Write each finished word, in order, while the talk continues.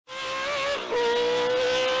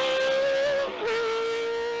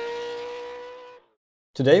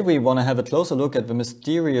Today we want to have a closer look at the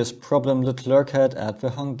mysterious problem Leclerc had at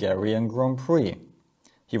the Hungarian Grand Prix.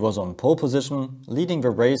 He was on pole position, leading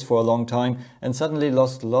the race for a long time, and suddenly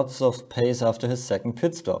lost lots of pace after his second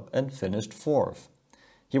pit stop and finished fourth.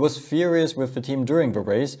 He was furious with the team during the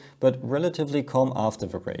race, but relatively calm after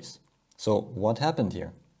the race. So what happened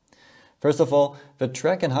here? First of all, the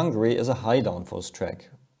track in Hungary is a high downforce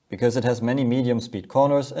track, because it has many medium speed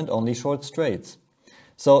corners and only short straights.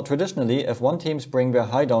 So traditionally, F1 teams bring their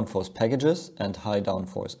high downforce packages and high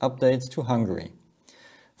downforce updates to Hungary.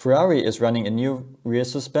 Ferrari is running a new rear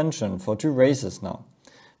suspension for 2 races now.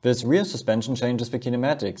 This rear suspension changes the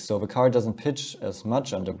kinematics, so the car doesn't pitch as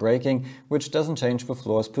much under braking, which doesn't change the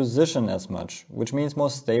floor's position as much, which means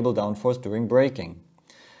more stable downforce during braking.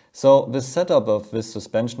 So the setup of this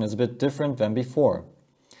suspension is a bit different than before.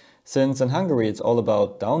 Since in Hungary it's all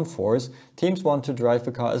about downforce, teams want to drive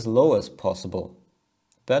the car as low as possible.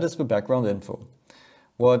 That is the background info.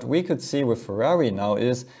 What we could see with Ferrari now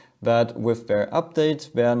is that with their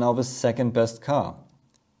update, they are now the second best car.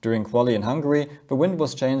 During quali in Hungary, the wind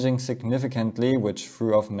was changing significantly, which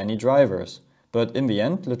threw off many drivers. But in the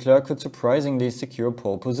end, Leclerc could surprisingly secure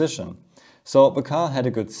pole position. So the car had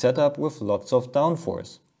a good setup with lots of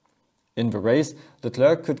downforce. In the race,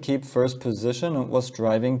 Leclerc could keep first position and was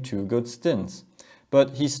driving 2 good stints.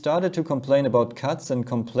 But he started to complain about cuts and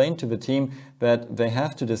complained to the team that they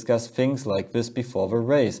have to discuss things like this before the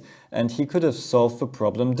race, and he could have solved the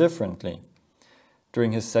problem differently.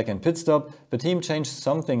 During his second pit stop, the team changed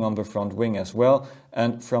something on the front wing as well,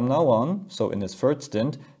 and from now on, so in his third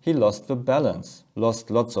stint, he lost the balance, lost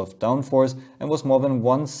lots of downforce and was more than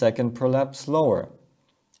 1 second per lap slower.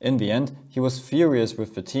 In the end, he was furious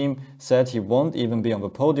with the team, said he won't even be on the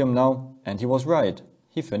podium now, and he was right.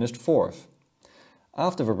 He finished fourth.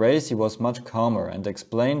 After the race, he was much calmer and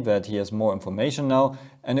explained that he has more information now,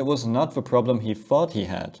 and it was not the problem he thought he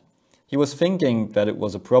had. He was thinking that it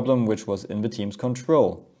was a problem which was in the team's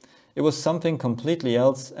control. It was something completely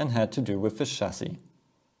else and had to do with the chassis.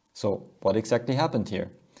 So, what exactly happened here?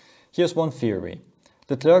 Here's one theory.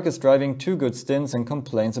 Leclerc is driving 2 good stints and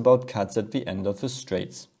complains about cuts at the end of the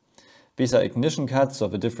straights. These are ignition cuts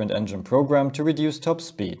of a different engine program to reduce top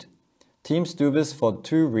speed. Teams do this for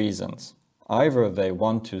 2 reasons. Either they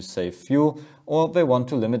want to save fuel or they want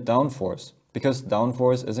to limit downforce, because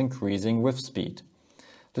downforce is increasing with speed.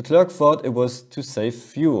 Leclerc thought it was to save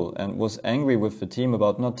fuel and was angry with the team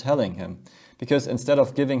about not telling him, because instead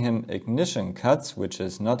of giving him ignition cuts, which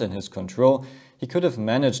is not in his control, he could have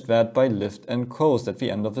managed that by lift and coast at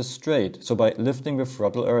the end of the straight, so by lifting the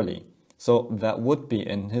throttle early. So that would be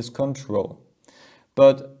in his control.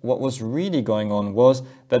 But what was really going on was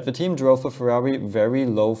that the team drove the Ferrari very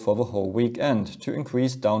low for the whole weekend to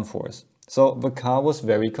increase downforce. So the car was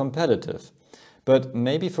very competitive. But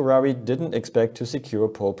maybe Ferrari didn't expect to secure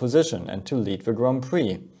pole position and to lead the Grand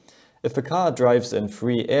Prix. If the car drives in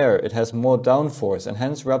free air, it has more downforce and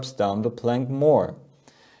hence rubs down the plank more.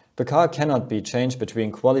 The car cannot be changed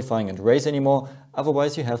between qualifying and race anymore,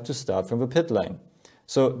 otherwise you have to start from the pit lane.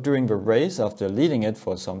 So during the race, after leading it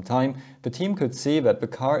for some time, the team could see that the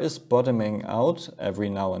car is bottoming out every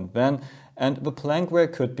now and then, and the plank wear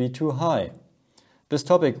could be too high. This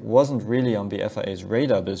topic wasn't really on the FIA's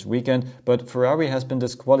radar this weekend, but Ferrari has been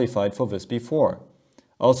disqualified for this before.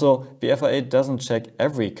 Also, the FIA doesn't check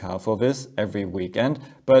every car for this every weekend,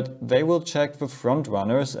 but they will check the front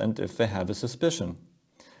runners and if they have a suspicion.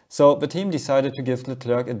 So the team decided to give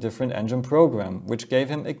Leclerc a different engine program, which gave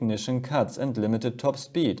him ignition cuts and limited top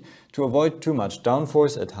speed, to avoid too much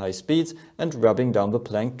downforce at high speeds and rubbing down the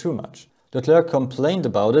plank too much. Leclerc complained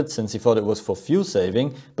about it since he thought it was for fuel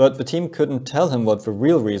saving, but the team couldn't tell him what the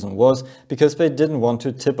real reason was because they didn't want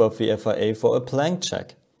to tip off the FIA for a plank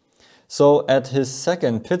check. So at his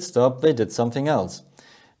second pit stop they did something else.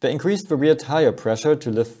 They increased the rear tire pressure to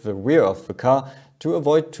lift the rear of the car to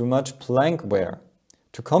avoid too much plank wear.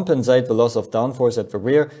 To compensate the loss of downforce at the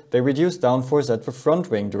rear, they reduced downforce at the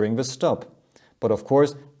front wing during the stop. But of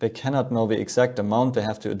course, they cannot know the exact amount they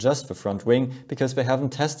have to adjust the front wing because they haven't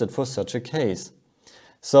tested for such a case.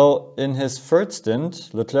 So in his third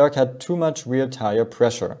stint, Leclerc had too much rear tire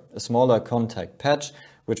pressure, a smaller contact patch,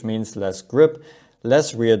 which means less grip,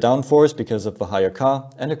 less rear downforce because of the higher car,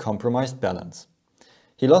 and a compromised balance.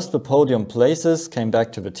 He lost the podium places, came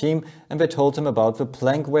back to the team, and they told him about the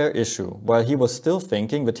plank wear issue, while he was still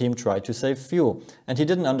thinking the team tried to save fuel, and he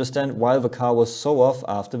didn't understand why the car was so off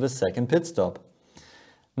after the second pit stop.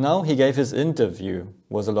 Now he gave his interview,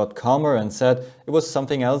 was a lot calmer and said it was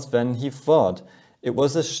something else than he thought. It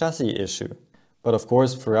was a chassis issue. But of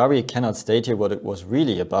course Ferrari cannot state here what it was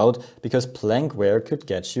really about, because plank wear could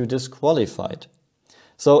get you disqualified.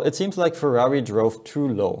 So it seems like Ferrari drove too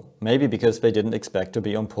low, maybe because they didn't expect to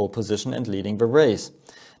be on pole position and leading the race.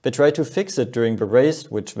 They tried to fix it during the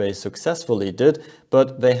race, which they successfully did,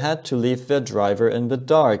 but they had to leave their driver in the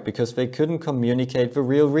dark because they couldn't communicate the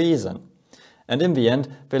real reason. And in the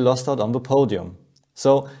end, they lost out on the podium.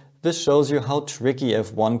 So this shows you how tricky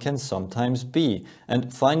F1 can sometimes be,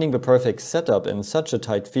 and finding the perfect setup in such a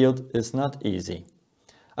tight field is not easy.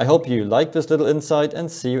 I hope you liked this little insight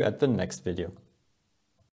and see you at the next video.